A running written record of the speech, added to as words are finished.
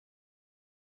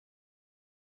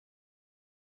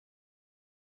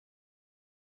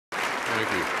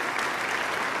Thank you.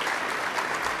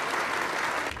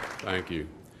 Thank you.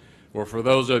 Well, for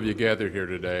those of you gathered here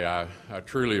today, I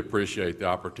truly appreciate the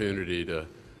opportunity to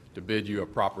bid you a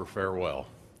proper farewell.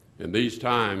 In these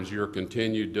times, your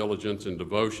continued diligence and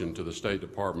devotion to the State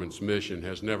Department's mission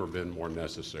has never been more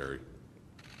necessary.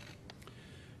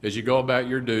 As you go about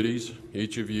your duties,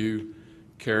 each of you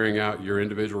carrying out your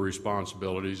individual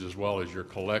responsibilities as well as your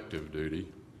collective duty,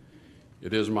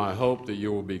 it is my hope that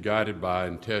you will be guided by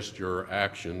and test your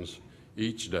actions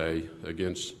each day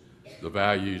against the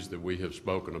values that we have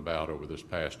spoken about over this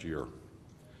past year.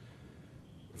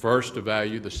 First, to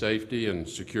value the safety and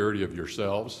security of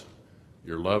yourselves,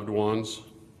 your loved ones,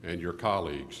 and your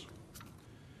colleagues.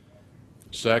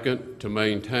 Second, to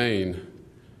maintain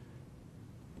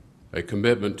a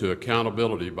commitment to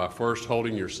accountability by first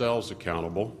holding yourselves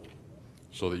accountable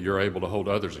so that you're able to hold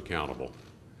others accountable.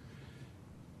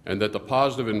 And that the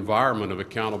positive environment of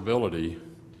accountability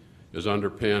is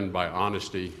underpinned by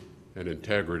honesty and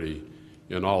integrity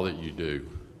in all that you do.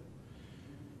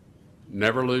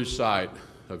 Never lose sight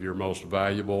of your most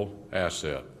valuable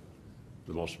asset,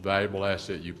 the most valuable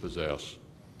asset you possess,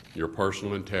 your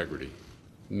personal integrity.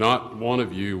 Not one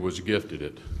of you was gifted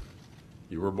it.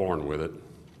 You were born with it.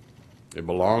 It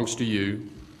belongs to you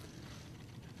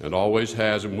and always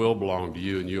has and will belong to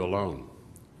you and you alone.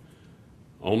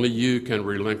 Only you can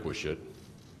relinquish it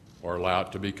or allow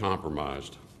it to be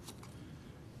compromised.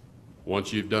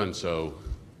 Once you've done so,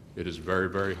 it is very,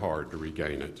 very hard to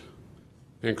regain it.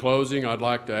 In closing, I'd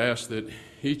like to ask that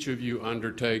each of you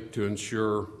undertake to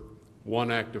ensure one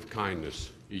act of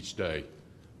kindness each day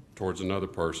towards another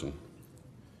person.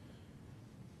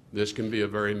 This can be a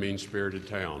very mean-spirited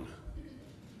town.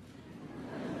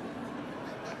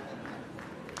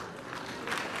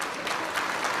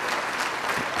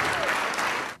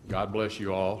 God bless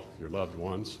you all, your loved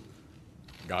ones.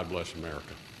 God bless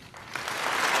America.